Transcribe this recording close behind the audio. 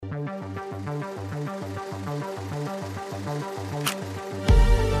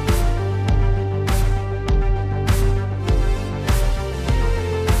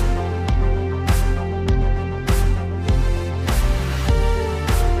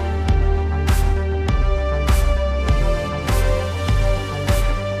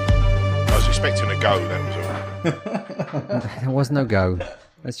There was no go.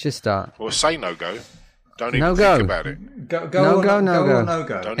 Let's just start. Well, say no go. Don't No even go. think about it. Go No go, no go. or no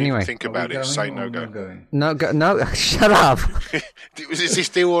go? Don't Anyway. even think about it. Say no go. Going? No go. No, shut up. Is this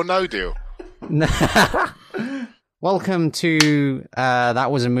deal or no deal? Welcome to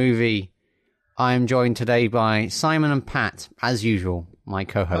That Was a Movie. I'm joined today by Simon and Pat, as usual, my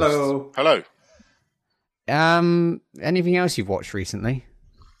co-hosts. Hello. Anything else you've watched recently?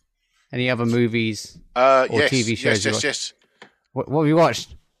 Any other movies Yes, TV shows? Yes. What have you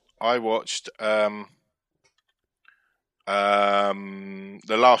watched? I watched The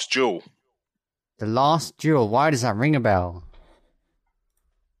Last Duel. The Last Duel. Why does that ring a bell?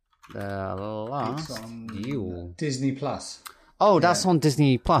 The Last Duel. Disney Plus. Oh, that's on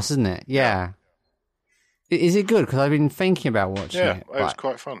Disney Plus, isn't it? Yeah. Is it good? Because I've been thinking about watching it. Yeah, it was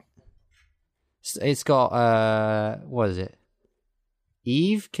quite fun. It's got, what is it?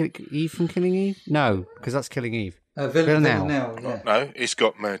 Eve from Killing Eve? No, because that's Killing Eve. Villanelle, yeah. No, it's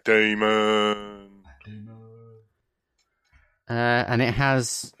got Matt Damon. And it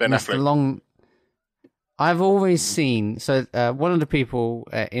has Ben Mr. Affleck. Long. I've always seen, one of the people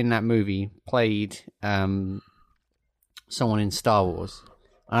in that movie played someone in Star Wars.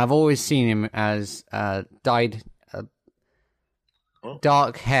 And I've always seen him as dyed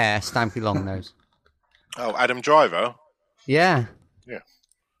dark hair, Stampy Longnose. Oh, Adam Driver? Yeah. Yeah.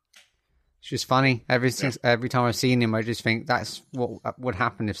 It's just funny. Every time I've seen him, I just think that's what would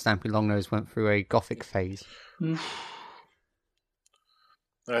happen if Stampy Longnose went through a gothic phase.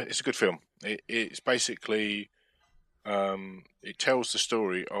 It's a good film. It's basically it tells the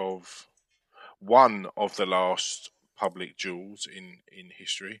story of one of the last public duels in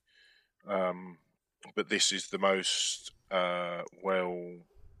history, but this is the most well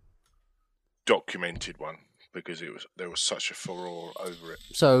documented one because there was such a furore over it.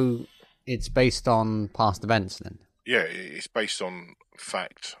 So it's based on past events, then. Yeah, it's based on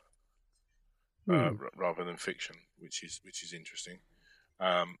fact rather than fiction, which is interesting.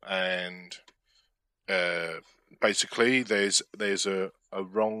 And basically, there's a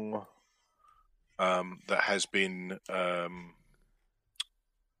wrong that has been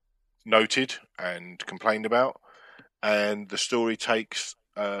noted and complained about, and the story takes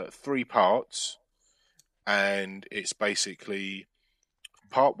 3 parts, and it's basically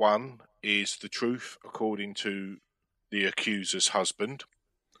part 1 is the truth according to the accuser's husband.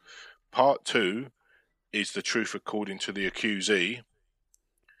 Part 2 is the truth according to the accusee.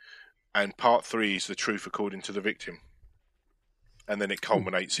 And part 3 is the truth according to the victim. And then it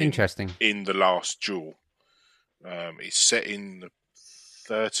culminates in the last duel. It's set in the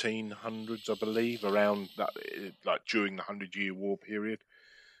 1300s, I believe, around that, like during the 100-Year War period.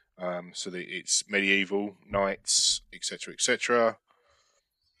 So it's medieval, knights, etc., etc.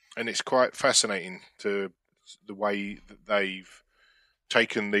 And it's quite fascinating to the way that they've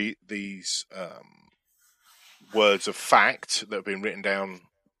taken these words of fact that have been written down,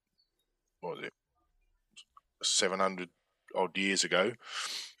 what was it, 700 odd years ago,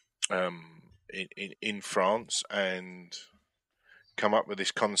 in France, and come up with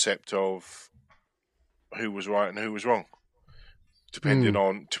this concept of who was right and who was wrong, depending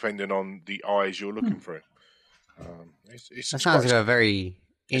on the eyes you're looking through. That sounds like a very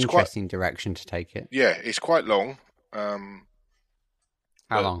interesting direction to take it. Yeah, it's quite long.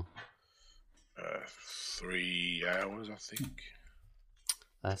 How long? 3 hours, I think.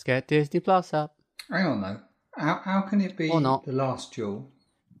 Let's get Disney Plus up. Hang on, though. How can it be the last duel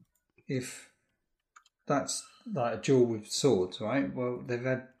if that's like a duel with swords, right? Well, they've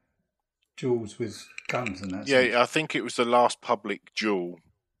had duels with guns and that. Yeah, I think it was the last public duel,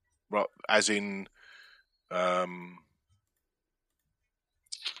 right, as in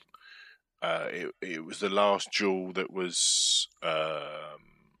it was the last duel that was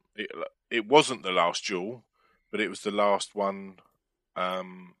it wasn't the last duel, but it was the last one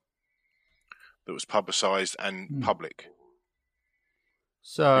that was publicised and public.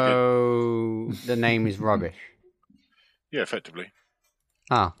 So the name is rubbish. Yeah, effectively.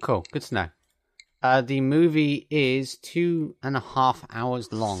 Ah, cool. Good to know. The movie is 2.5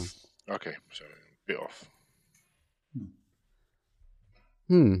 hours long. Okay, so a bit off.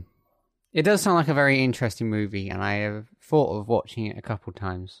 It does sound like a very interesting movie, and I have thought of watching it a couple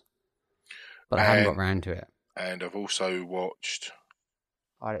times, but I haven't got around to it. And I've also watched...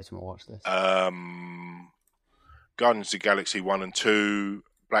 I don't want to watch this. Guardians of the Galaxy 1 and 2,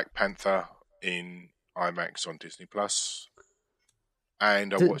 Black Panther in IMAX on Disney Plus,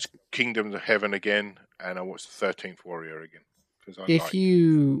 and I watched Kingdom of Heaven again, and I watched The 13th Warrior again. If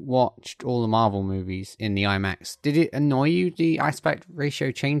you watched all the Marvel movies in the IMAX, did it annoy you, the aspect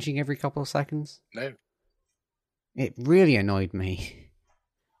ratio changing every couple of seconds? No. it really annoyed me.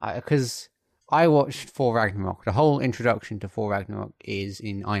 Because I watched Thor Ragnarok. The whole introduction to Thor Ragnarok is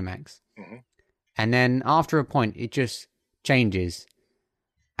in IMAX. Mm-hmm. And then after a point, it just changes.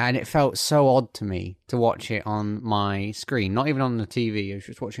 And it felt so odd to me to watch it on my screen. Not even on the TV. I was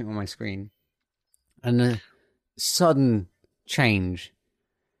just watching it on my screen. And the sudden change,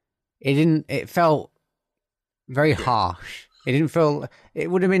 it felt very harsh. It didn't feel...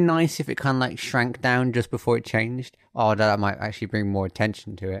 It would have been nice if it kind of like shrank down just before it changed. Oh, that might actually bring more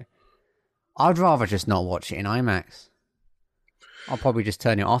attention to it. I'd rather just not watch it in IMAX. I'll probably just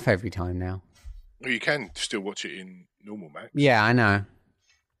turn it off every time now. Well, you can still watch it in normal Max. Yeah, I know.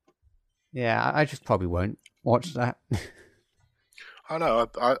 Yeah, I just probably won't watch that. I know.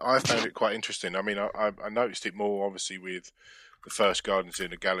 I found it quite interesting. I mean, I noticed it more obviously with the first Guardians of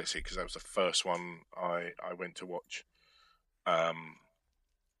the Galaxy because that was the first one I went to watch.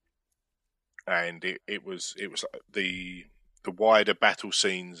 And it was the wider battle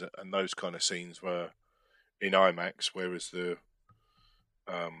scenes and those kind of scenes were in IMAX, whereas the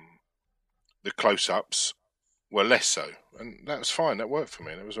close-ups were less so, and that was fine. That worked for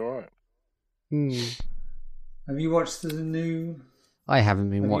me. That was all right. Have you watched the new? I haven't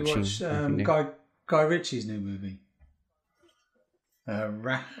been watching. You watched Guy Ritchie's new movie,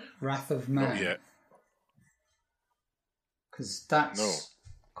 Wrath of Man? Not yet. Because that's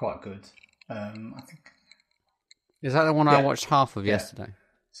quite good. I think. Is that the one I watched half of yesterday?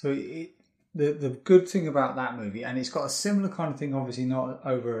 So the good thing about that movie, and it's got a similar kind of thing, obviously not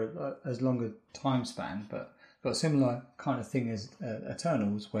over as long a time span, but it's got a similar kind of thing as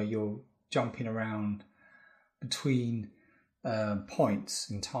Eternals, where you're jumping around between points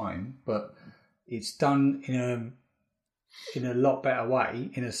in time, but it's done in a lot better way,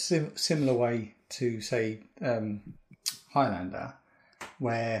 in a similar way to say Highlander,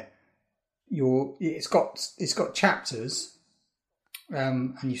 where it's got chapters,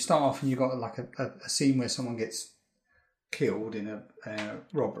 and you start off and you've got like a scene where someone gets killed in a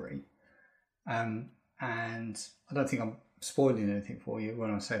robbery, and I don't think I'm spoiling anything for you when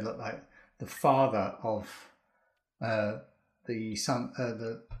I say that, like, the father of the son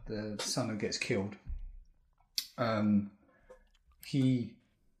who gets killed, he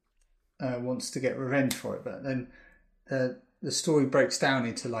wants to get revenge for it, but then the story breaks down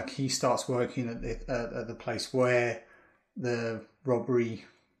into, like, he starts working at the place where the robbery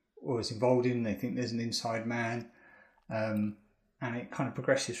was involved in. They think there's an inside man, and it kind of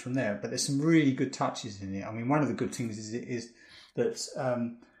progresses from there. But there's some really good touches in it. I mean, one of the good things is that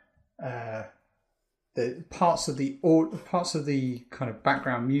the parts of the kind of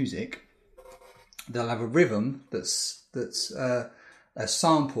background music, they'll have a rhythm that's a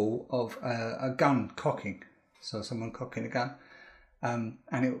sample of a gun cocking. So someone cocking a gun, and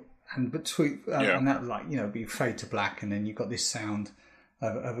that, like, you know, be fade to black, and then you've got this sound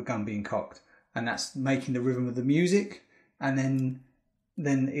of a gun being cocked, and that's making the rhythm of the music, and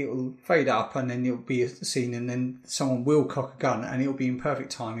then it'll fade up, and then it'll be a scene, and then someone will cock a gun, and it'll be in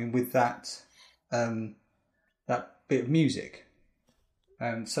perfect timing with that that bit of music.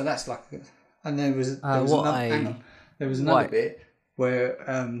 So that's like, and there was another bit where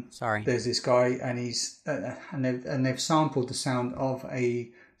there's this guy, and he's and they've sampled the sound of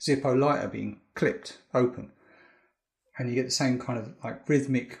a Zippo lighter being clipped open, and you get the same kind of like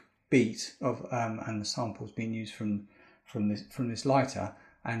rhythmic beat of and the samples being used from this lighter,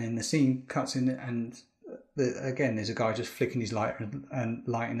 and then the scene cuts in, and again there's a guy just flicking his lighter and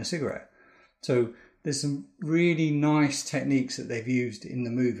lighting a cigarette. So there's some really nice techniques that they've used in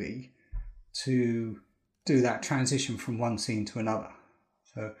the movie to do that transition from one scene to another.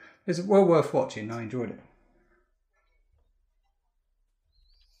 So it's well worth watching. I enjoyed it.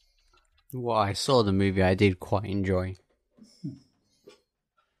 Well, I saw the movie. I did quite enjoy.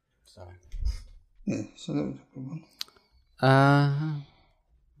 So yeah, so that was a good one. I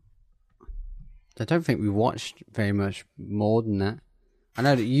don't think we watched very much more than that. I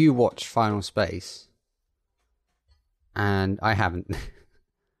know that you watched Final Space, and I haven't.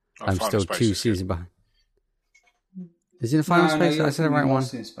 I'm still 2 seasons behind. Is it the Final Space? I said the right one.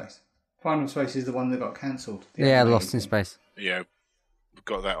 Lost in Space. Final Space is the one that got cancelled. Yeah, Lost in Space. Yeah, we've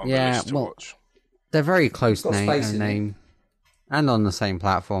got that on the list to watch. They're very close name and on the same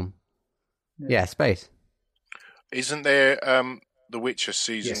platform. Yeah, Space. Isn't there The Witcher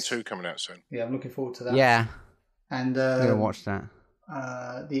season 2 coming out soon? Yeah, I'm looking forward to that. Yeah, and I'm gonna watch that.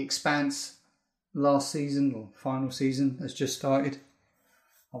 The Expanse last season or final season has just started.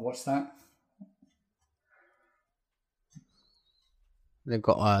 I'll watch that. They've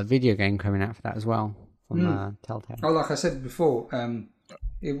got a video game coming out for that as well from Telltale. Oh, like I said before,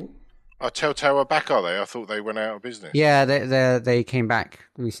 Oh, Telltale are back, are they? I thought they went out of business. Yeah, they came back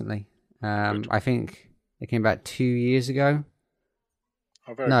recently. I think they came back 2 years ago.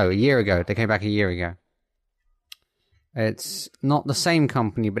 Oh, very No, good. a year ago. They came back a year ago. It's not the same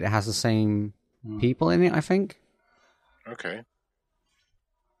company, but it has the same people in it, I think. Okay.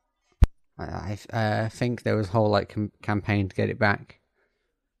 I think there was a whole like campaign to get it back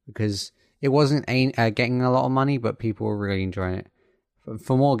because it wasn't getting a lot of money, but people were really enjoying it.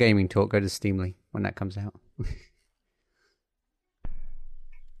 For more gaming talk, go to Steamly when that comes out.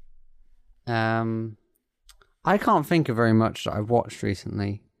 I can't think of very much that I've watched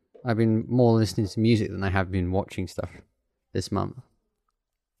recently. I've been more listening to music than I have been watching stuff this month.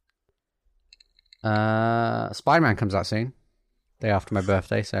 Spider-Man comes out soon, day after my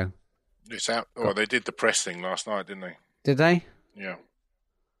birthday, so... It's out. Oh, they did the press thing last night, didn't they? Did they? Yeah.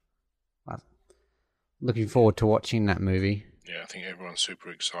 Looking forward to watching that movie. Yeah, I think everyone's super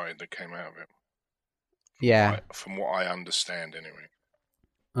excited that came out of it. From what I understand, anyway.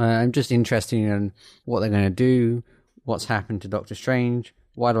 I'm just interested in what they're going to do, what's happened to Doctor Strange,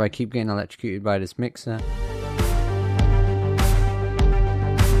 why do I keep getting electrocuted by this mixer?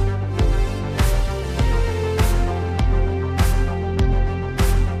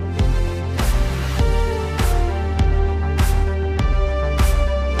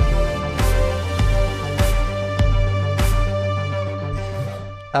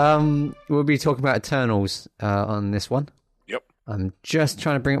 We'll be talking about Eternals on this one. Yep. I'm just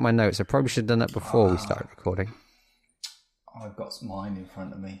trying to bring up my notes. I probably should have done that before we started recording. I've got mine in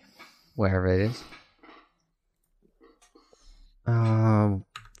front of me. Wherever it is.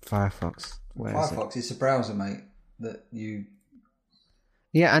 Firefox. Firefox is a browser, mate, that you...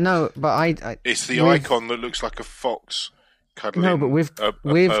 Yeah, I know, but I it's the icon that looks like a fox cuddling a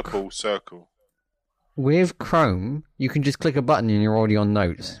purple circle. With Chrome, you can just click a button and you're already on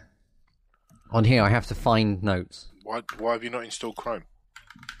Notes. Yeah. On here, I have to find Notes. Why have you not installed Chrome?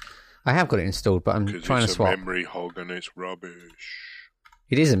 I have got it installed, but I'm trying to swap. It's a memory hog and it's rubbish.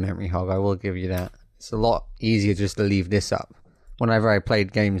 It is a memory hog, I will give you that. It's a lot easier just to leave this up. Whenever I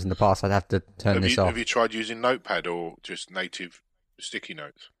played games in the past, I'd have to turn this off. Have you tried using Notepad or just native sticky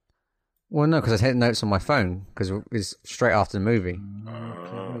notes? Well, no, because I take notes on my phone, because it's straight after the movie.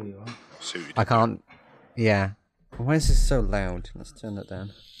 I can't... Yeah. Why is this so loud? Let's turn that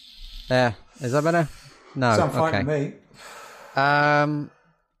down. There. Is that better? No. Sounds fine to me.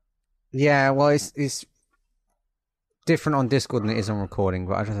 Yeah, well, it's different on Discord than it is on recording,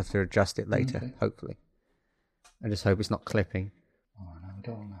 but I just have to adjust it later, hopefully. I just hope it's not clipping. Oh, no, we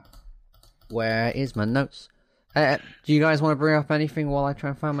don't want that. Where is my notes? Do you guys want to bring up anything while I try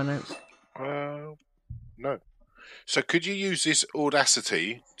and find my notes? No. So could you use this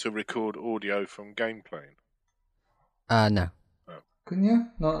Audacity to record audio from gameplay? No. Oh. Couldn't you?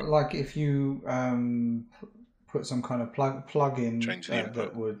 Not like if you put some kind of plug in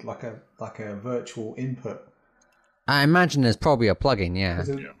that would like a virtual input. I imagine there's probably a plugin, yeah.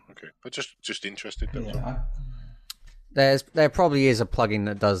 Yeah, okay. But just interested. There probably is a plugin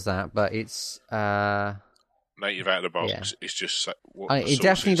that does that, but it's native out of the box. Yeah. It's just it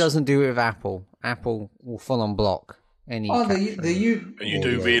definitely doesn't do it with Apple. Apple will full on block any. And you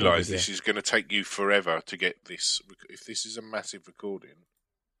do realise this is going to take you forever to get this. If this is a massive recording,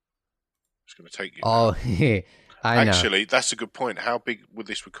 it's going to take you. Oh, yeah, I know. Actually, that's a good point. How big would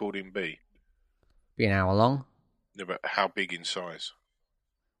this recording be? Be an hour long. Yeah, but how big in size?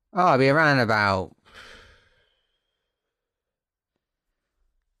 Oh, it'd be around about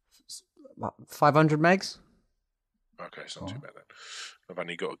 500 megs. Okay, it's not too bad then. I've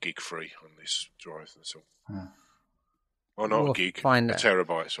only got a gig free on this drive, that's all. Or not a gig, a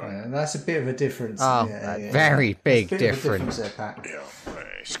terabyte, sorry. Yeah, that's a bit of a difference. Oh, very big difference. Yeah.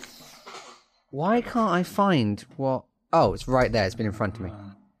 Why can't I find what... Oh, it's right there. It's been in front of me.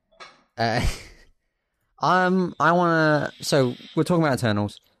 I want to... So, we're talking about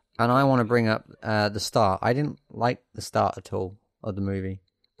Eternals, and I want to bring up the start. I didn't like the start at all of the movie,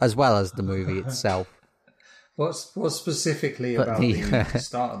 as well as the movie itself. What specifically about the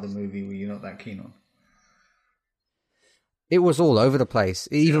start of the movie were you not that keen on? It was all over the place,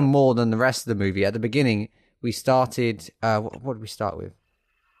 even more than the rest of the movie. At the beginning, we started... what did we start with?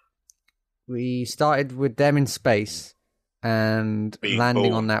 We started with them in space and being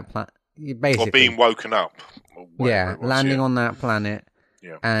landing born. on that planet. Basically. Or being woken up. Yeah, landing on that planet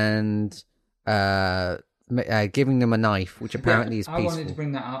and giving them a knife, which apparently is peaceful. I wanted to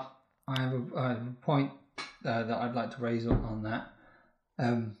bring that up. I have a point that I'd like to raise on that.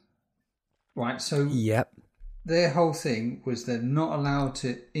 Right, so their whole thing was they're not allowed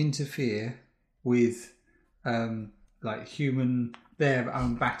to interfere with like human their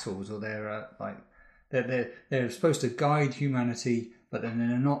own battles, or their like they're supposed to guide humanity, but then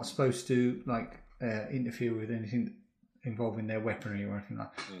they're not supposed to interfere with anything involving their weaponry or anything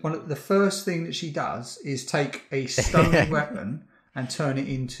like that. One of the first thing that she does is take a stone weapon and turn it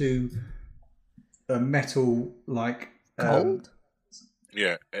into a metal Gold?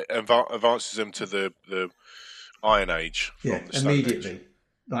 Yeah, it advances them to the Iron Age. From the Stone immediately. Age.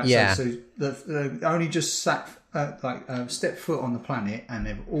 So they only just stepped foot on the planet, and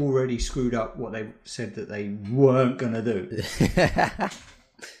they've already screwed up what they said that they weren't going to do.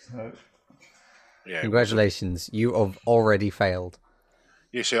 So, Yeah, congratulations, you have already failed.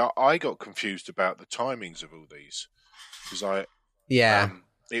 Yeah, see, I got confused about the timings of all these because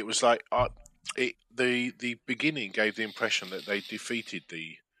it was like the beginning gave the impression that they defeated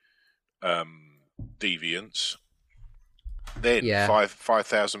the deviants. Then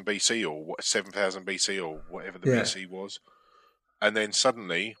 5,000 BC or 7,000 BC or whatever the BC was, and then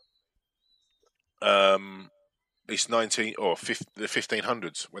suddenly, it's the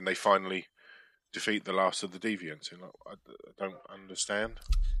 1500s when they finally defeat the last of the deviants. And I don't understand.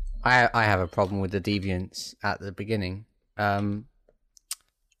 I have a problem with the deviants at the beginning. I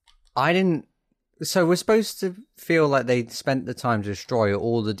didn't. So we're supposed to feel like they spent the time to destroy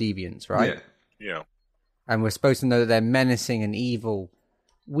all the deviants, right? Yeah. And we're supposed to know that they're menacing and evil.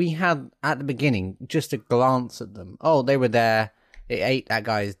 We had, at the beginning, just a glance at them. Oh, they were there. It ate that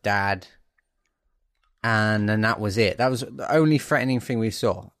guy's dad. And then that was it. That was the only threatening thing we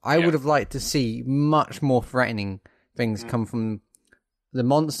saw. I would have liked to see much more threatening things come from the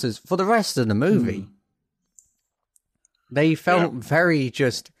monsters for the rest of the movie. They felt very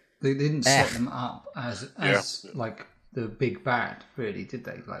just... They didn't set them up as like the big bad, really, did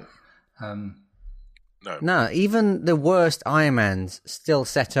they? No, even the worst Iron Mans still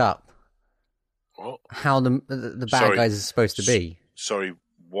set up how the bad guys are supposed to be. Sorry,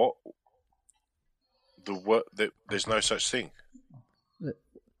 what? There's no such thing.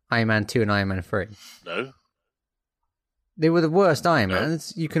 Iron Man 2 and Iron Man 3. No. They were the worst Iron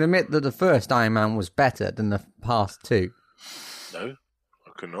Mans. You can admit that the first Iron Man was better than the past two. No,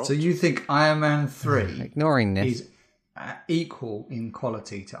 I cannot. So you think Iron Man 3 ignoring this is equal in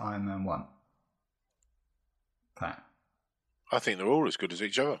quality to Iron Man 1? Pat? I think they're all as good as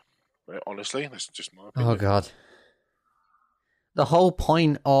each other. Honestly, that's just my opinion. Oh, God. The whole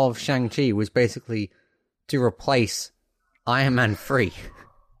point of Shang-Chi was basically to replace Iron Man 3.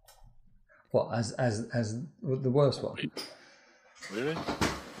 What, as the worst one? Really?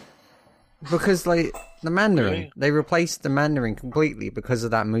 Because, the Mandarin, they replaced the Mandarin completely because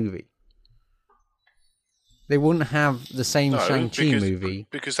of that movie. They wouldn't have the same Shang-Chi movie.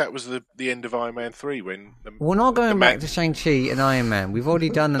 Because that was the end of Iron Man 3 when... We're not going back to Shang-Chi and Iron Man. We've already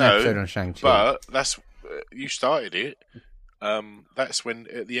done an episode on Shang-Chi. But that's... you started it. That's when,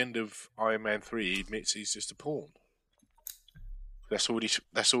 at the end of Iron Man 3, he admits he's just a pawn. That's already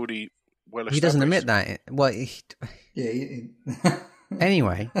well established. He doesn't admit that. Well,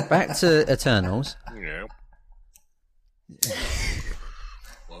 Anyway, back to Eternals. Yeah.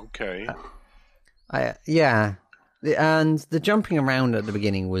 Okay. And the jumping around at the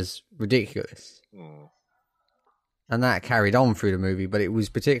beginning was ridiculous. And that carried on through the movie, but it was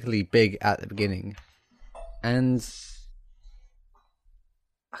particularly big at the beginning. And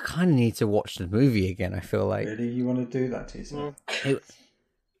I kind of need to watch the movie again, I feel like. Really? You want to do that to yourself?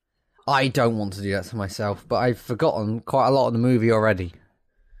 I don't want to do that to myself, but I've forgotten quite a lot of the movie already.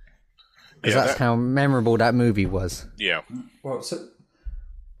 Because that's how memorable that movie was. Yeah. Well, so...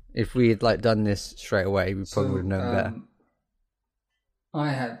 If we had done this straight away, we probably would have known better.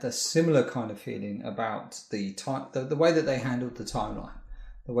 I had a similar kind of feeling about the time, the way that they handled the timeline,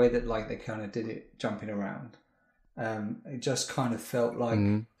 the way that they kind of did it jumping around. It just kind of felt like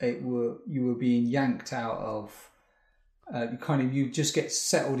you were being yanked out of. You just get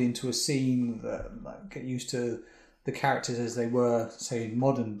settled into a scene that get used to the characters as they were, say, in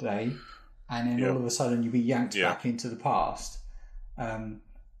modern day, and then all of a sudden you be yanked back into the past.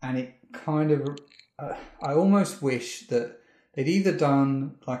 And it kind of, I almost wish that they'd either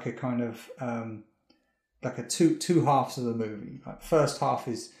done a kind of, a two halves of the movie. First half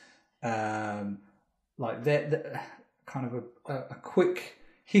is their kind of a quick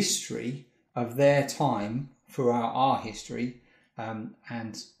history of their time throughout our history,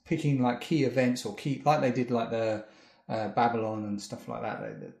 and picking key events or key, like they did the Babylon and stuff like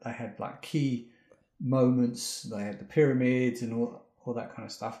that. They had key moments. They had the pyramids and all that kind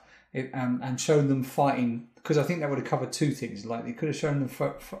of stuff, and shown them fighting, because I think that would have covered two things. They could have shown them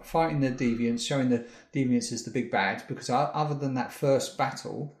fighting the deviants, showing the deviants as the big bad, because other than that first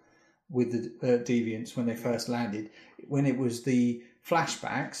battle with the deviants when they first landed, when it was the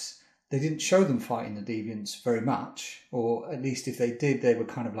flashbacks, they didn't show them fighting the deviants very much, or at least if they did, they were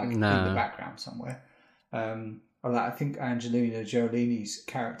kind of like in the background somewhere. I think Angelina Jolie's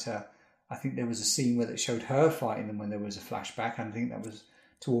character, I think there was a scene where they showed her fighting them when there was a flashback, and I think that was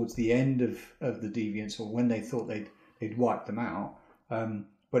towards the end of the deviants, or when they thought they'd wiped them out.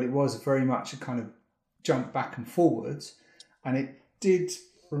 But it was very much a kind of jump back and forwards, and it did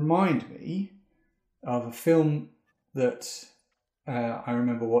remind me of a film that I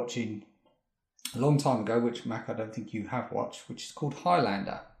remember watching a long time ago, which, Mac, I don't think you have watched, which is called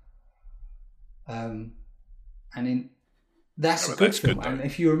Highlander. That's a good film. And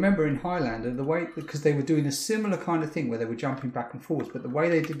if you remember in Highlander, the way, because they were doing a similar kind of thing where they were jumping back and forwards, but the way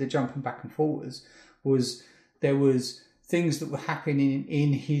they did the jumping back and forwards was there was things that were happening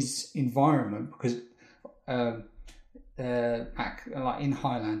in his environment, because like in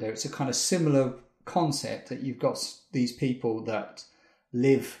Highlander, it's a kind of similar concept that you've got these people that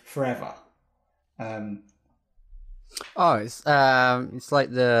live forever. It's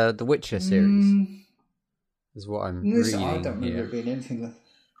like the Witcher series. Is what I'm reading. I don't remember it being anything like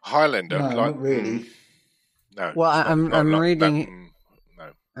Highlander. No, not really. No. Well, I'm reading.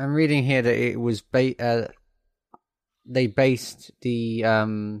 No. I'm reading here that it was they based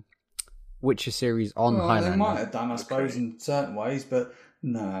the Witcher series on Highlander. They might have done, I suppose, in certain ways, but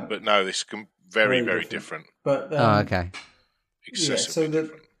no. But no, this is very different. But okay. Excessively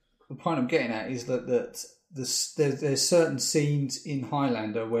different. The point I'm getting at is that there's certain scenes in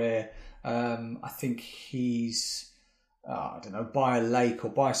Highlander where I think he's I don't know, by a lake or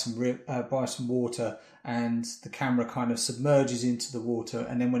by some water, and the camera kind of submerges into the water,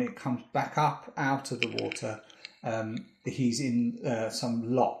 and then when it comes back up out of the water, he's in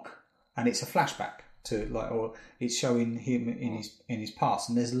some lock, and it's a flashback to or it's showing him in his past.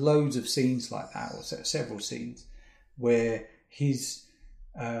 And there's loads of scenes like that, or several scenes where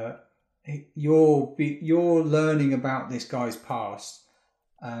you're learning about this guy's past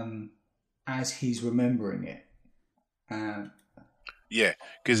as he's remembering it. Yeah,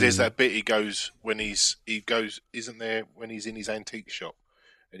 because there's that bit he goes, isn't there, when he's in his antique shop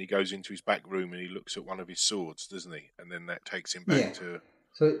and he goes into his back room and he looks at one of his swords, doesn't he? And then that takes him back to...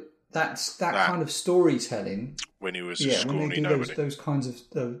 So that's that kind of storytelling. When he was a scrawny when they do nobody. those kinds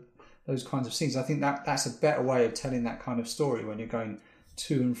of scenes, I think that's a better way of telling that kind of story when you're going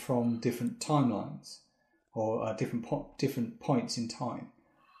to and from different timelines or different points in time.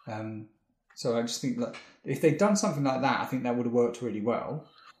 So I just think that if they'd done something like that, I think that would have worked really well.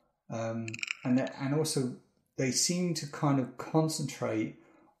 And also they seem to kind of concentrate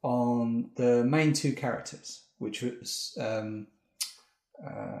on the main two characters, which was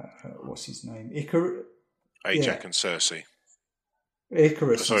what's his name? Ajax and Cersei.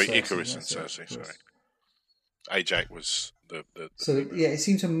 Icarus and Cersei. Sorry. Ajax was the it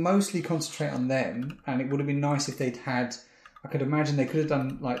seemed to mostly concentrate on them, and it would have been nice if they'd had. I could imagine they could have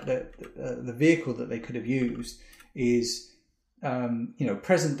done like the vehicle that they could have used is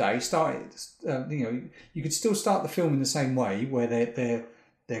present day started. You could still start the film in the same way where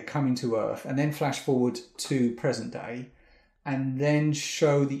they're coming to Earth, and then flash forward to present day, and then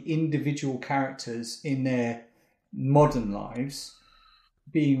show the individual characters in their modern lives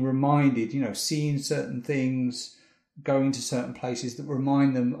being reminded, seeing certain things, going to certain places that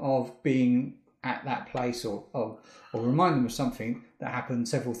remind them of being at that place or remind them of something that happened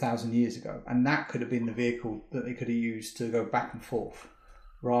several thousand years ago. And that could have been the vehicle that they could have used to go back and forth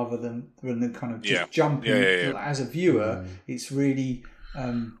rather than kind of just jumping. As a viewer, it's really...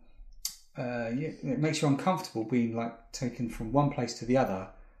 it makes you uncomfortable being like taken from one place to the other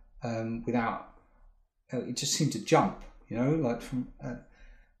without... it just seemed to jump, like from...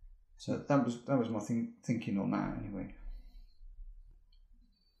 so that was my thinking on that anyway.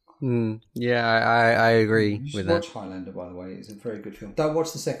 Yeah, I agree you should with that. Watch Highlander, by the way. It's a very good film. Don't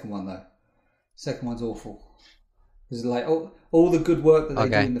watch the second one though. Second one's awful. Because like all the good work that they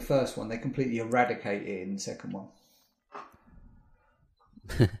do in the first one, they completely eradicate it in the second one.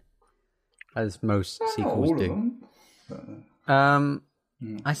 As most sequels all do. Of them,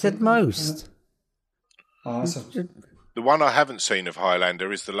 I said most. The one I haven't seen of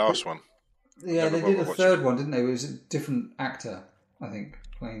Highlander is the last one. Yeah, they did a third one, didn't they? It was a different actor, I think,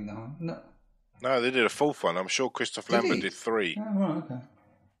 playing the... No, they did a fourth one. I'm sure Christopher Lambert did 3. Oh, right, okay.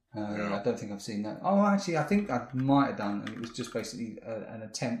 I don't think I've seen that. Oh, actually, I think I might have done, and it was just basically an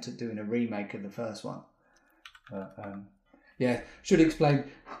attempt at doing a remake of the first one. Should explain,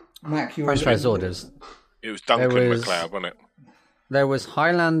 Mac, you French orders. It was Duncan MacLeod, wasn't it? There was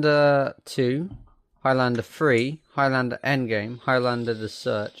Highlander 2, Highlander 3, Highlander Endgame, Highlander The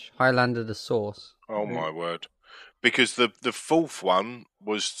Search, Highlander The Source. Oh, my word. because the fourth one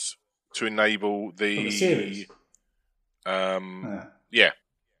was to enable The series. Yeah.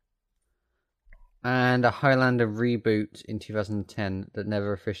 And a Highlander reboot in 2010 that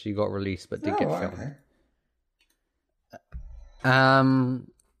never officially got released but did get filmed. Okay.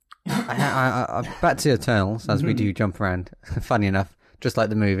 Back to Eternals, as we do jump around. Funny enough, just like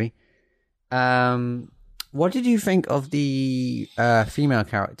the movie. What did you think of the female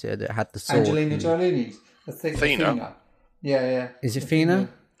character that had the sword? Angelina Jolie. Athena. Yeah. Is it Athena?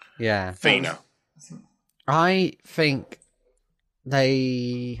 Yeah. Athena. I think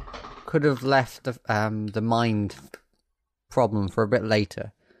they could have left the mind problem for a bit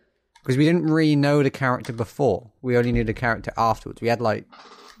later. Because we didn't really know the character before. We only knew the character afterwards. We had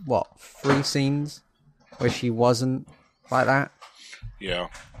 3 scenes where she wasn't like that. Yeah.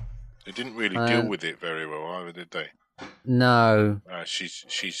 They didn't really deal with it very well either, did they? No. She's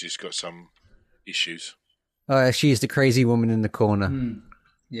just got some issues. She's the crazy woman in the corner.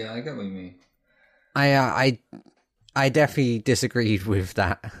 Yeah, I get what you mean. I definitely disagreed with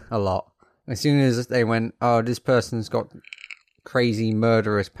that a lot. As soon as they went, oh, this person's got crazy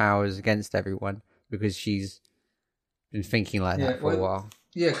murderous powers against everyone because she's been thinking like that for a while.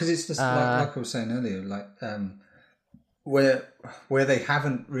 Yeah, because it's just like I was saying earlier, where they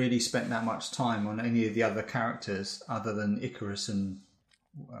haven't really spent that much time on any of the other characters other than Icarus and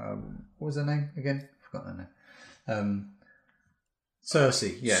what was her name again? I forgot her name.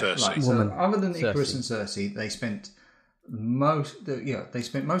 Cersei. Yeah, Cersei. So other than Cersei. Icarus and Cersei, they spent most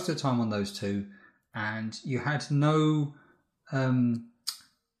of the time on those two, and you had no,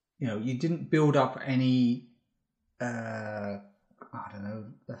 you didn't build up any. I don't know.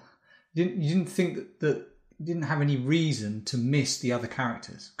 You didn't think that you didn't have any reason to miss the other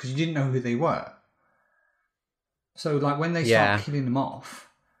characters because you didn't know who they were. So, when they start killing them off,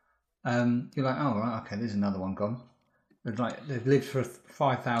 you're like, oh, right, okay, there's another one gone. They've lived for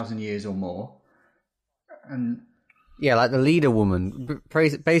 5,000 years or more, and yeah, the leader woman.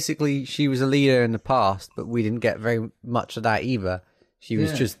 Basically, she was a leader in the past, but we didn't get very much of that either. She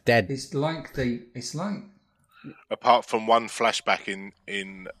was just dead. It's like apart from one flashback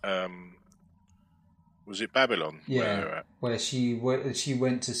in was it Babylon? Yeah, where she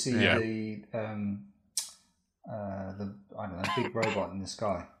went to see the I don't know, big robot in the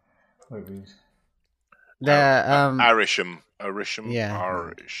sky. Whatever it is. Arisham. Yeah.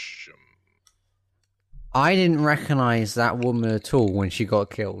 Arisham. I didn't recognize that woman at all when she got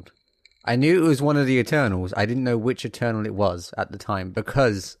killed. I knew it was one of the Eternals. I didn't know which Eternal it was at the time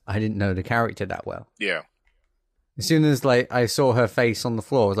because I didn't know the character that well. Yeah. As soon as I saw her face on the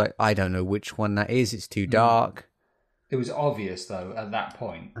floor, I was like, I don't know which one that is. It's too dark. It was obvious though at that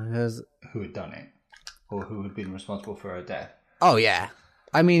point who had done it or who had been responsible for her death. Oh yeah.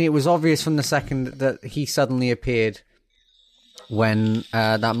 I mean, it was obvious from the second that he suddenly appeared when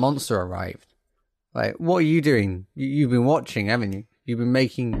that monster arrived. What are you doing? You've been watching, haven't you? You've been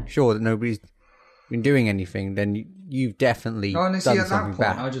making sure that nobody's been doing anything. Then you've definitely done something bad. At that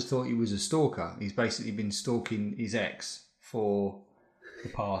point, I just thought he was a stalker. He's basically been stalking his ex for the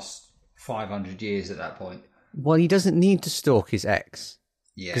past 500 years at that point. Well, he doesn't need to stalk his ex.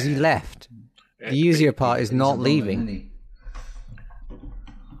 Yeah. Because he left. The easier part is not leaving.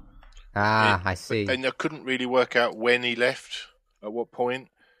 I see. And I couldn't really work out when he left, at what point.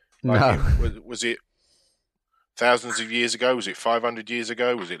 No. Was it thousands of years ago? Was it 500 years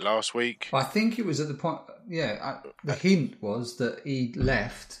ago? Was it last week? I think it was at the point... the hint was that he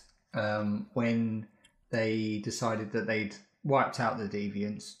left when they decided that they'd wiped out the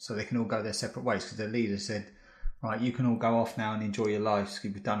deviants so they can all go their separate ways because their leader said, right, you can all go off now and enjoy your lives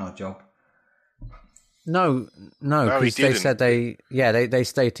because we've done our job. No, because they said they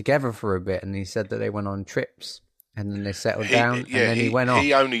stayed together for a bit, and he said that they went on trips, and then they settled down, and then he went off.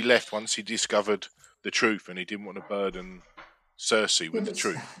 He only left once he discovered the truth, and he didn't want to burden Cersei with the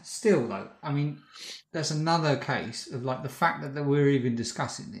truth. Still, though, I mean, there's another case of the fact that we're even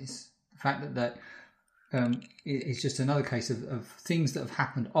discussing this, the fact that it's just another case of things that have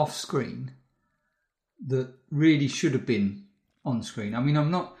happened off screen that really should have been on screen. I mean,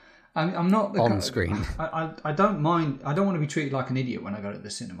 I'm not on screen. I don't mind. I don't want to be treated like an idiot when I go to the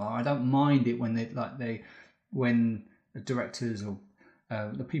cinema. I don't mind it when when the directors or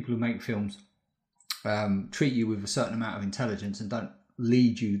the people who make films treat you with a certain amount of intelligence and don't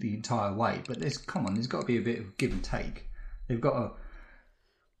lead you the entire way. But there's got to be a bit of give and take. They've got to.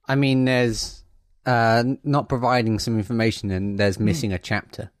 I mean, there's not providing some information, and there's missing a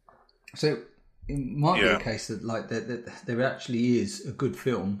chapter. So it might be a case that there actually is a good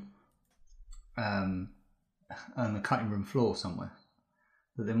film on the cutting room floor somewhere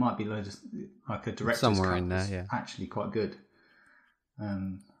But there might be loads of, like a director's Somewhere cut in there, that's yeah. actually quite good.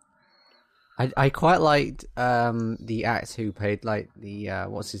 I quite liked the actor who played like the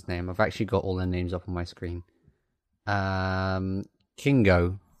what's his name? I've actually got all their names up on my screen.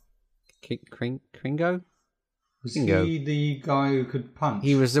 Kingo. Kringo? Was Kingo. he the guy who could punch?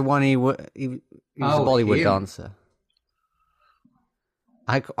 He was the one. He was a Bollywood him. dancer.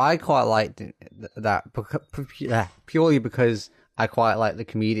 I quite liked that purely because I quite like the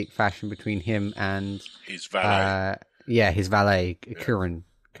comedic fashion between him and his valet. His valet, Karan.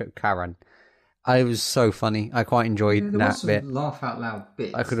 It was so funny. I quite enjoyed there that was some bit. laugh out loud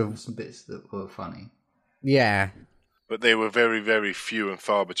bits. I could have some bits that were funny. Yeah. But they were very, very few and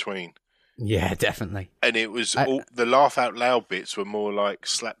far between. Yeah, definitely. And it was the laugh out loud bits were more like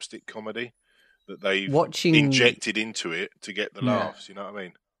slapstick comedy that they injected into it to get the laughs. You know what I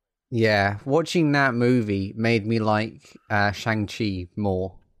mean? Yeah, watching that movie made me like Shang-Chi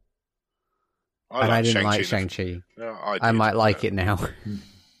more. I didn't like Shang-Chi. No, I might like it now.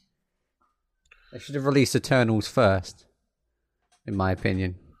 They should have released Eternals first, in my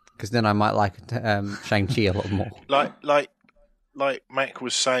opinion, because then I might like Shang-Chi a lot more. Like Mac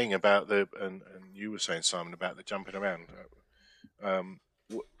was saying about and you were saying, Simon, about the jumping around.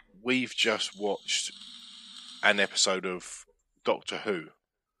 We've just watched an episode of Doctor Who,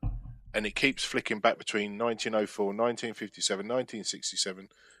 and it keeps flicking back between 1904, 1957, 1967,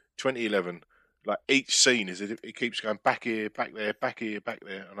 2011. Like each scene it keeps going back here, back there, back here, back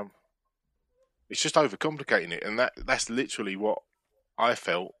there, and it's just overcomplicating it, and that's literally what I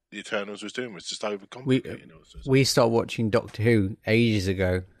felt the Eternals was doing, was just overcomplicating it. We stopped watching Doctor Who ages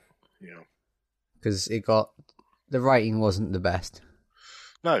ago. Yeah. Because the writing wasn't the best.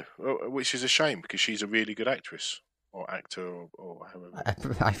 No, which is a shame, because she's a really good actress, or actor, or however.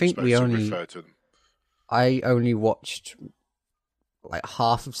 I think we only refer to them. I only watched like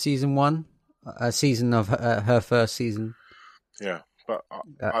half of season 1, a season of her first season. Yeah. But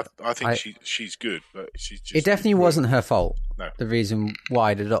I think she's good, but she's just... It definitely wasn't her fault. No. The reason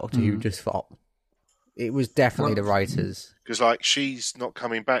why the Doctor Who just flopped. It was definitely the writers. Because, like, she's not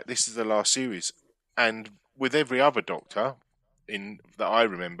coming back. This is the last series. And with every other Doctor that I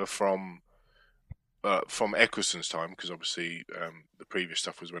remember from Eccleston's time, because obviously the previous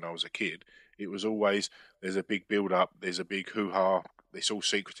stuff was when I was a kid, it was always, there's a big build-up, there's a big hoo-ha, it's all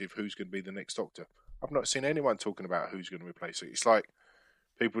secretive, who's going to be the next Doctor. I've not seen anyone talking about who's going to replace it. It's like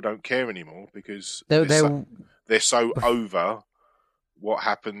people don't care anymore because they're so over what's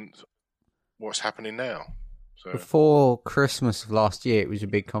happening now. So before Christmas of last year, it was a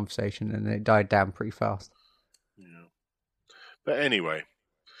big conversation, and it died down pretty fast. Yeah. But anyway,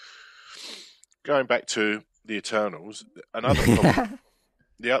 going back to the Eternals, another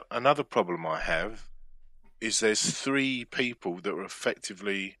problem I have is there's 3 people that are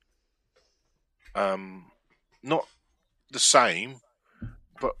effectively not the same,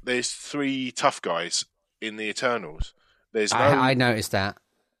 but there's 3 tough guys in the Eternals. There's I noticed that.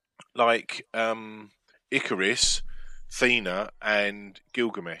 Like Icarus, Thena, and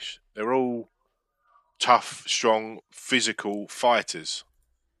Gilgamesh. They're all tough, strong, physical fighters.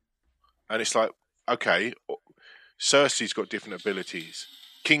 And it's like, okay, Cersei's got different abilities.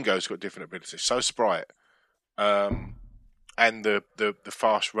 Kingo's got different abilities. So Sprite. And the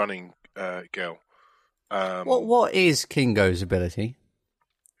fast running girl. What is Kingo's ability?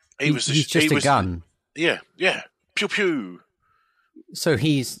 He's just a gun. Yeah. Pew pew. So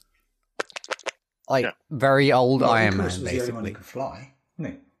he's very old Iron Man, basically. The only one who could fly,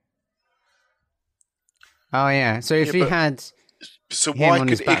 isn't he? Oh yeah. So if he had, so why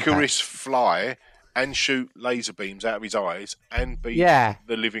could Icarus fly and shoot laser beams out of his eyes and beat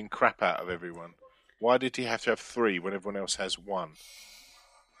the living crap out of everyone? Why did he have to have 3 when everyone else has 1?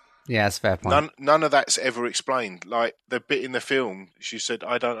 Yeah, that's a fair point. None of that's ever explained. Like the bit in the film, she said,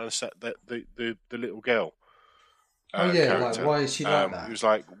 "I don't understand that the little girl." Like why is she like that? It was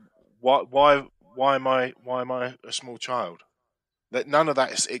like, why am I a small child? That none of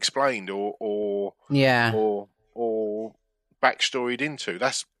that is explained or backstoried into.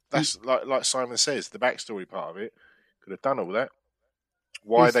 That's like Simon says, the backstory part of it could have done all that.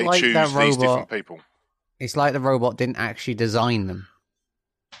 Why they choose these different people? It's like the robot didn't actually design them.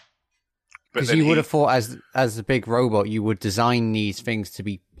 Because you would have thought, as a big robot, you would design these things to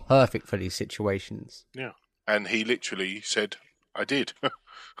be perfect for these situations. Yeah, and he literally said, "I did."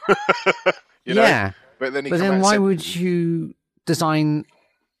 you know? But then why would you design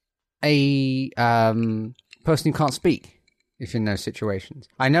a person who can't speak if in those situations?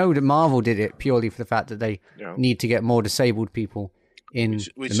 I know that Marvel did it purely for the fact that they need to get more disabled people in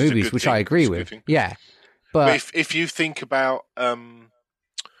the movies, which I agree with. Yeah, but if you think about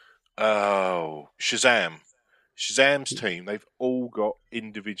Oh, Shazam. Shazam's team, they've all got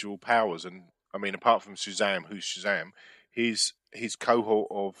individual powers. And, I mean, apart from Shazam, who's Shazam, his cohort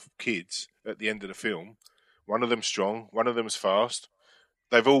of kids at the end of the film, one of them's strong, one of them's fast.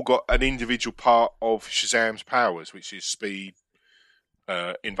 They've all got an individual part of Shazam's powers, which is speed,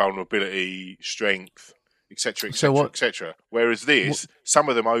 invulnerability, strength, etc., etc., etc. Whereas this, some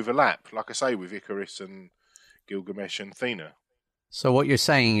of them overlap, like I say, with Icarus and Gilgamesh and Athena. So what you're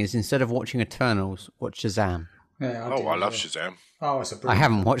saying is, instead of watching Eternals, watch Shazam. Yeah, I love Shazam. Oh, it's a I brilliant.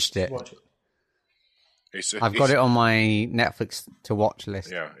 haven't watched it. Watch it. I've got it on my Netflix to watch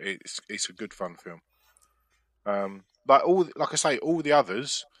list. Yeah, it's a good fun film. Like I say, all the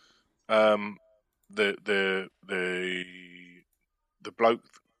others, the bloke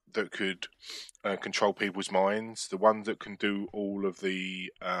that could control people's minds, the one that can do all of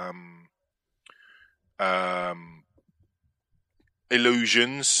the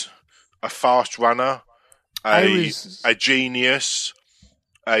illusions, a fast runner, a genius,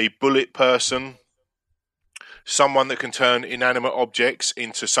 a bullet person, someone that can turn inanimate objects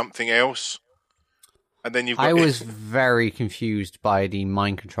into something else. And then you've got I was very confused by the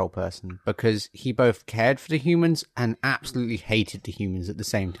mind control person because he both cared for the humans and absolutely hated the humans at the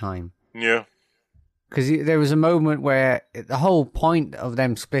same time. Yeah. Because there was a moment where the whole point of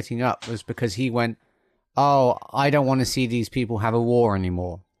them splitting up was because he went, "Oh, I don't want to see these people have a war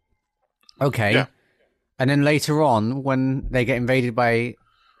anymore." Okay. Yeah. And then later on, when they get invaded by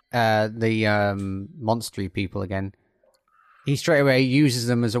the monstery people again, he straight away uses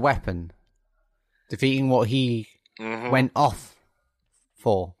them as a weapon, defeating what he went off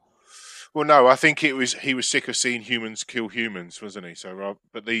for. Well, no, I think he was sick of seeing humans kill humans, wasn't he? So,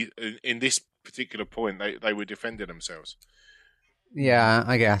 but in this particular point, they were defending themselves. Yeah,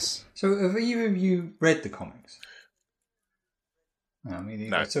 I guess. So, have either of you read the comics? No, me neither.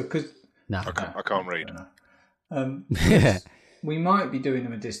 No. So, because I can't read. We might be doing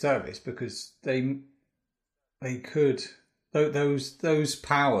them a disservice because they could those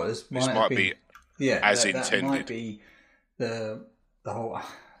powers might be as intended. That might be the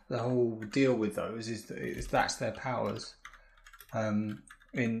whole deal with those is that that's their powers, and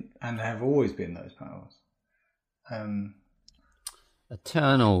have always been those powers.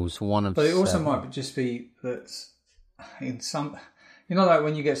 Eternals, one of. But it also 7. might just be that in some, like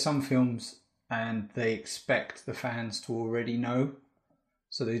when you get some films and they expect the fans to already know,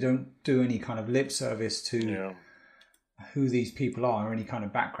 so they don't do any kind of lip service to who these people are or any kind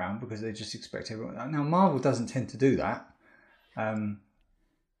of background because they just expect everyone. Now Marvel doesn't tend to do that.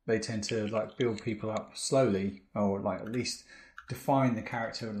 They tend to like build people up slowly, or like at least define the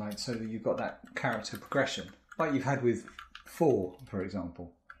character, like so that you've got that character progression, like you've had with Thor, for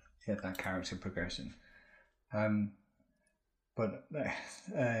example. You had that character progression. But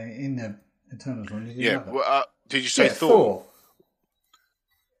in the Eternals one, did you say Thor?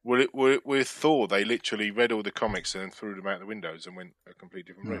 With Thor, they literally read all the comics and then threw them out the windows and went a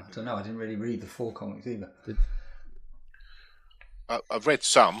completely different route. I don't know. I didn't really read the Thor comics either. I've read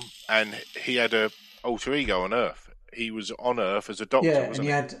some, and he had a alter ego on Earth. He was on Earth as a doctor, wasn't and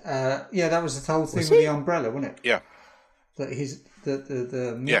he? Had that was the whole thing with the umbrella, wasn't it? Yeah. That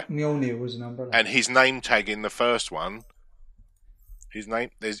Mjolnir was an umbrella, and his name tag in the first one. He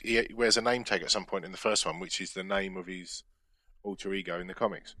wears a name tag at some point in the first one, which is the name of his alter ego in the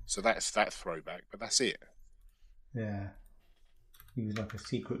comics. So that's that throwback, but that's it. Yeah. He was like a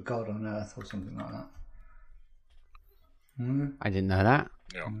secret god on Earth or something like that. I didn't know that.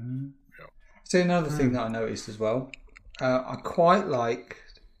 Yeah. So another thing that I noticed as well, I quite like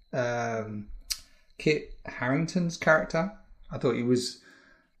Kit Harington's character. I thought he was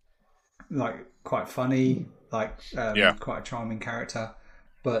like quite funny, like quite a charming character,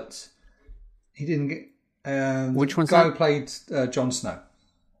 but he didn't get. Which one's the guy that? who played Jon Snow?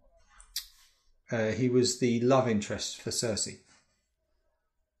 He was the love interest for Cersei.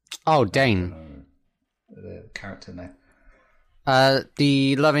 Oh, Dane. The character name.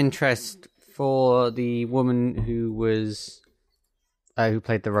 The love interest for the woman who was who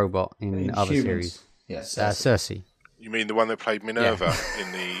played the robot in other series. Yes, Cersei. You mean the one that played Minerva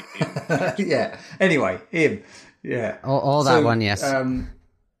in the? Yeah. Anyway, him. Yeah. All that one. Yes.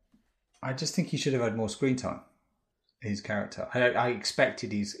 I just think he should have had more screen time. His character. I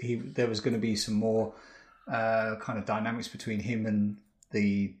expected there was going to be some more kind of dynamics between him and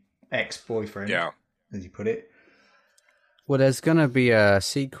the ex-boyfriend. Yeah. As you put it. Well, there's going to be a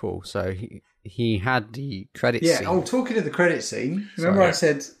sequel, so he had the credit scene. Yeah, talking of the credit scene, remember I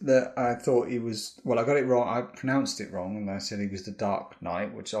said that I thought he was... Well, I got it wrong. I pronounced it wrong, and I said he was the Dark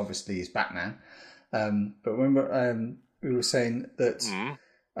Knight, which obviously is Batman. But remember we were saying that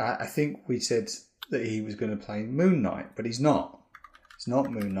I think we said that he was going to play Moon Knight, but he's not. It's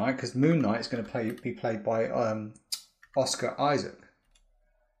not Moon Knight because Moon Knight is going to be played by Oscar Isaac.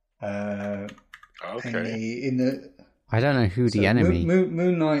 Okay. I don't know who the enemy.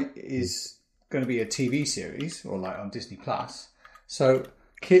 Moon Knight is going to be a TV series or like on Disney Plus. So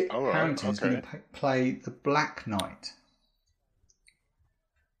Kit Harington is going to play the Black Knight.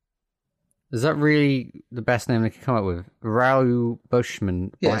 Is that really the best name they could come up with? Raoul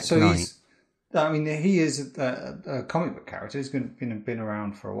Bushman, Black Knight. He is a comic book character. He's been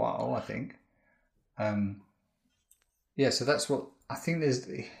around for a while, I think. So that's what I think.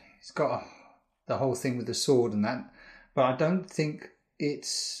 He's got the whole thing with the sword and that, but I don't think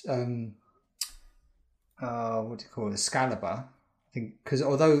it's what do you call it, Excalibur? I think because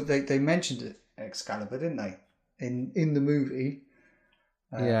although they mentioned Excalibur, didn't they, in the movie?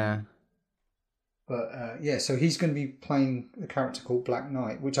 Yeah. But so he's going to be playing a character called Black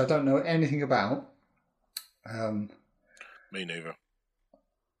Knight, which I don't know anything about. Me neither.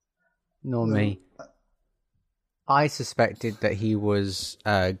 Nor me. I suspected that he was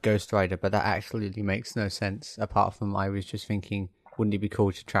Ghost Rider, but that absolutely makes no sense. Apart from I was just thinking, wouldn't it be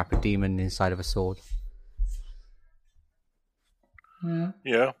cool to trap a demon inside of a sword?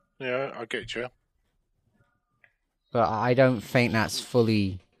 Yeah, I get you. But I don't think that's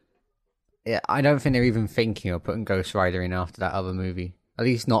fully... I don't think they're even thinking of putting Ghost Rider in after that other movie. At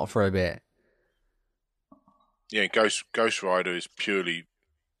least not for a bit. Yeah, Ghost Rider is purely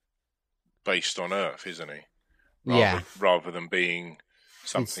based on Earth, isn't he? Rather than being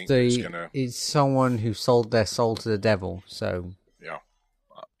something that's going to... It's someone who sold their soul to the devil, so... Yeah.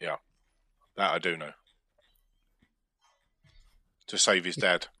 That I do know. To save his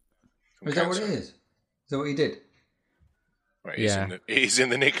dad. Is that what it is? Is that what he did? Well, he's in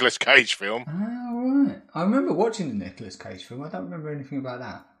the Nicolas Cage film. Oh, right. I remember watching the Nicolas Cage film. I don't remember anything about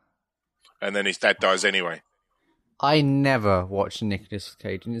that. And then his dad dies anyway. I never watched Nicolas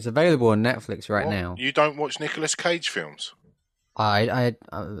Cage, and it's available on Netflix right now. You don't watch Nicolas Cage films? I've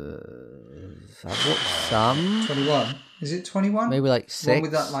watched some. 21. Is it 21? Maybe like 6. One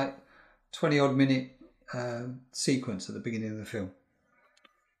with that like 20-odd minute sequence at the beginning of the film.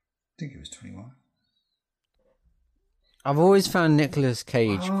 I think it was 21. I've always found Nicolas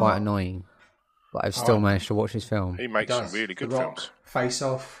Cage quite annoying, but I've still managed to watch his film. He makes some really good films. Face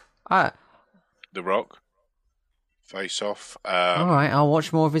Off. The Rock. Face Off. All right, I'll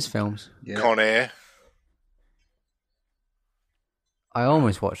watch more of his films. Yeah. Con Air. I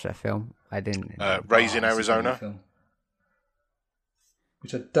almost watched that film. I didn't. Raising Arizona.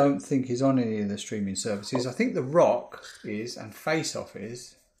 Which I don't think is on any of the streaming services. I think The Rock is, and Face Off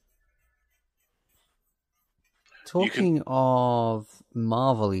is. Talking of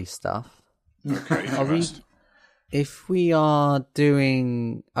Marvel-y stuff, okay, are we going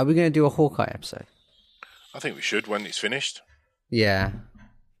to do a Hawkeye episode? I think we should when it's finished. Yeah,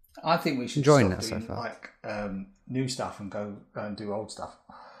 I think we should enjoying stop that doing, so far. Like new stuff and go and do old stuff.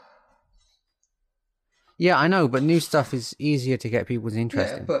 Yeah, I know, but new stuff is easier to get people's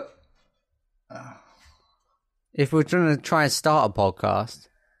interest in. But if we're trying to try and start a podcast.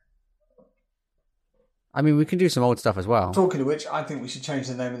 I mean, we can do some old stuff as well. Talking of which, I think we should change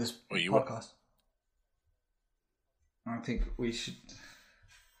the name of this podcast. I think we should...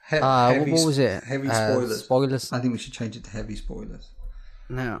 what was it? Heavy spoilers. Spoilers? I think we should change it to heavy spoilers.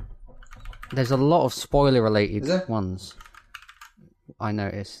 Now, there's a lot of spoiler-related ones, I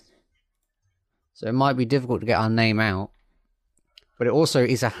noticed. So it might be difficult to get our name out. But it also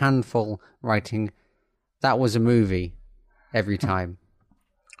is a handful writing, that was a movie, every time.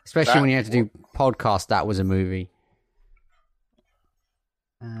 Especially when you have to do podcast, that was a movie.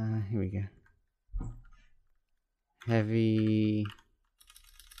 Here we go. Heavy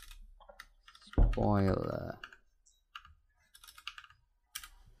spoiler.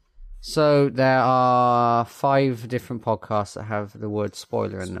 So there are 5 different podcasts that have the word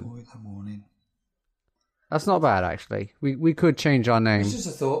spoiler in them. Spoiler warning. That's not bad, actually. We could change our name. It's just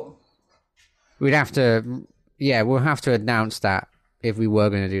a thought. We'd have to... Yeah, we'll have to announce that. If we were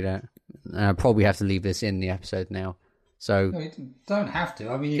going to do that, probably have to leave this in the episode now. So no, you don't have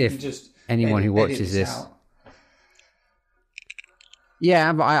to. I mean, you can just anyone who watches this.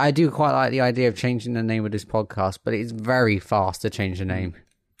 Yeah, but I do quite like the idea of changing the name of this podcast, but it's very fast to change the name.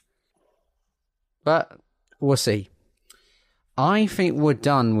 But we'll see. I think we're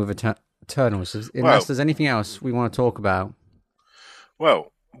done with Eternals, unless there's anything else we want to talk about.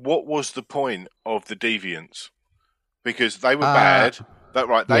 Well, what was the point of the Deviants? Because they were bad. They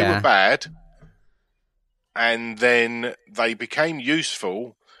were bad. And then they became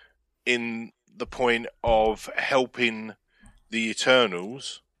useful in the point of helping the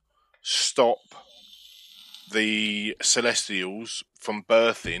Eternals stop the Celestials from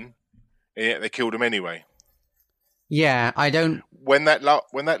birthing, and yet they killed them anyway. Yeah, I don't. When that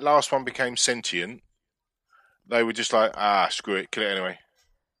last one became sentient, they were just like, screw it, kill it anyway.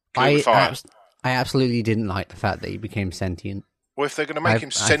 Kill it with fire. I absolutely didn't like the fact that he became sentient. Well, if they're going to make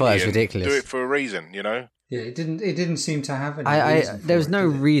him sentient, I thought it was ridiculous. Do it for a reason, you know? Yeah, it didn't seem to have any reason for there was no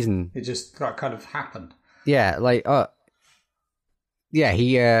reason. It just kind of happened. Yeah, like,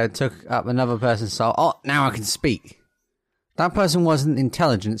 he took up another person's soul. Oh, now I can speak. That person wasn't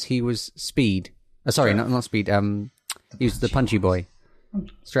intelligence, he was speed. Sorry, not speed. He was the punchy boy.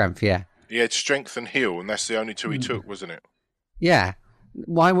 Strength, yeah. He had strength and heal, and that's the only two he took, wasn't it? Yeah.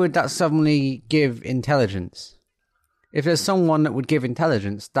 Why would that suddenly give intelligence? If there's someone that would give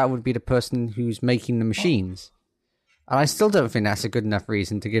intelligence, that would be the person who's making the machines. And I still don't think that's a good enough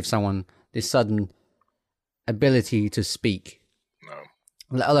reason to give someone this sudden ability to speak. No.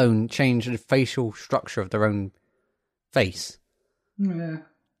 Let alone change the facial structure of their own face. Yeah.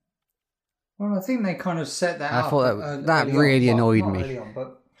 Well, I think they kind of set that up. I thought that really annoyed me. Not early on,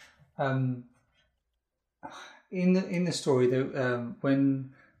 but in the story,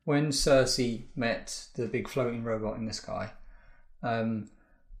 when Cersei met the big floating robot in the sky,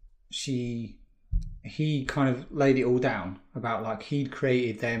 he kind of laid it all down about like he'd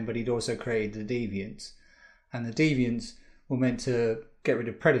created them, but he'd also created the deviants, and the deviants were meant to get rid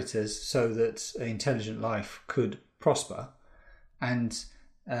of predators so that an intelligent life could prosper, and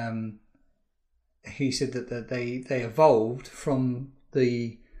he said that they evolved from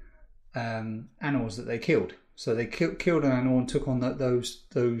the animals that they killed. So they killed an animal and took on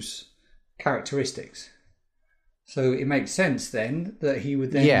those characteristics. So it makes sense then that he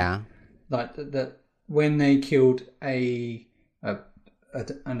would then like that when they killed an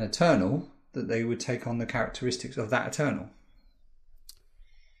Eternal, that they would take on the characteristics of that Eternal.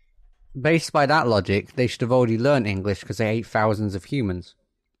 Based by that logic, they should have already learned English because they ate thousands of humans.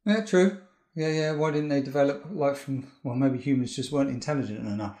 Yeah, true. Yeah. Why didn't they develop maybe humans just weren't intelligent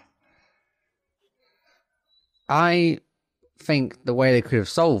enough. I think the way they could have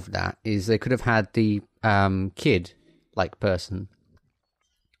solved that is they could have had the kid-like person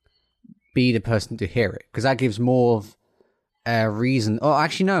be the person to hear it, because that gives more of a reason. Oh,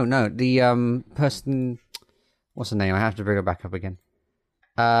 actually, no. The person, what's her name? I have to bring her back up again.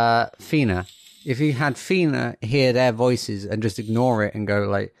 Fina. If you had Fina hear their voices and just ignore it and go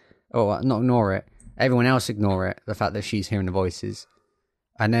like, oh, not ignore it, everyone else ignore it, the fact that she's hearing the voices,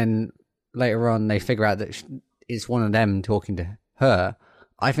 and then later on they figure out that it's one of them talking to her,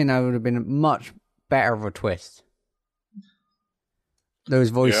 I think that would have been much better of a twist. Those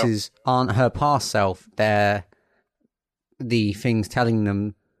voices aren't her past self, they're the things telling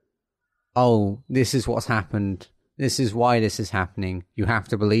them, oh, this is what's happened, this is why this is happening, you have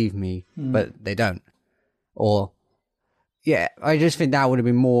to believe me, but they don't. Or, yeah, I just think that would have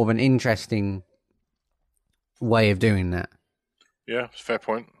been more of an interesting way of doing that. Yeah, fair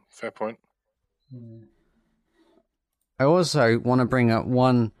point. I also want to bring up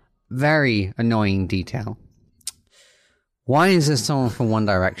one very annoying detail. Why is there someone from One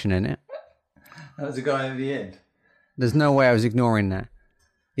Direction in it? That was a guy at the end. There's no way I was ignoring that.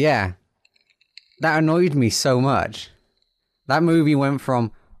 Yeah. That annoyed me so much. That movie went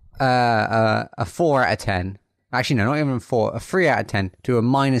from a 4 out of 10. Actually, no, not even 4. A 3 out of 10 to a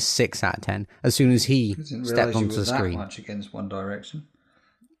 -6 out of 10 as soon as he stepped onto the screen. That much against One Direction.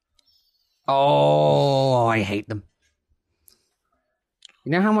 Oh, I hate them.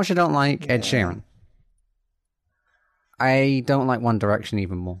 You know how much I don't like Ed Sheeran? I don't like One Direction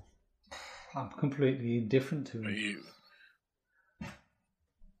even more. I'm completely indifferent to him.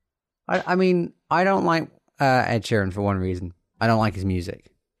 I mean, I don't like Ed Sheeran for one reason. I don't like his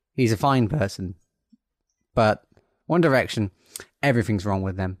music. He's a fine person. But One Direction, everything's wrong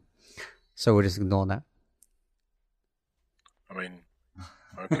with them. So we'll just ignore that. I mean,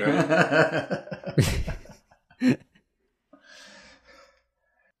 okay.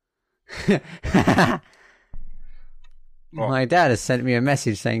 My dad has sent me a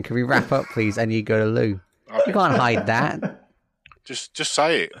message saying, can we wrap up, please? I need to go to loo. Okay. You can't hide that. Just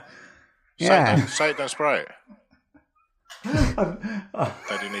say it. Yeah. Say it, don't spray it.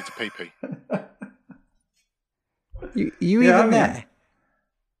 Daddy needs a pee-pee. You even there?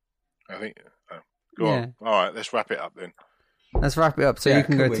 I think... go on. All right, let's wrap it up then. Let's wrap it up so you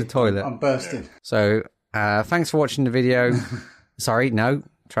can go to the toilet. I'm bursting. So, thanks for watching the video. Sorry, no.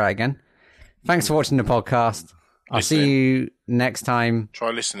 Try it again. Thanks for watching the podcast. I'll see you next time.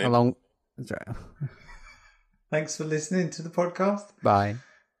 Try listening. Thanks for listening to the podcast. Bye.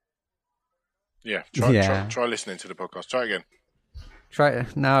 Yeah, try listening to the podcast. Try again. Try.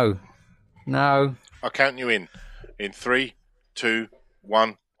 No. I'll count you in. In 3, 2,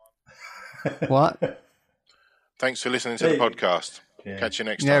 1. What? Thanks for listening to the podcast. Yeah. Catch you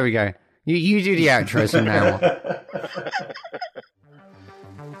next time. There we go. You do the outros from now on.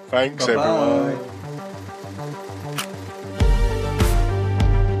 Thanks, everyone. Bye.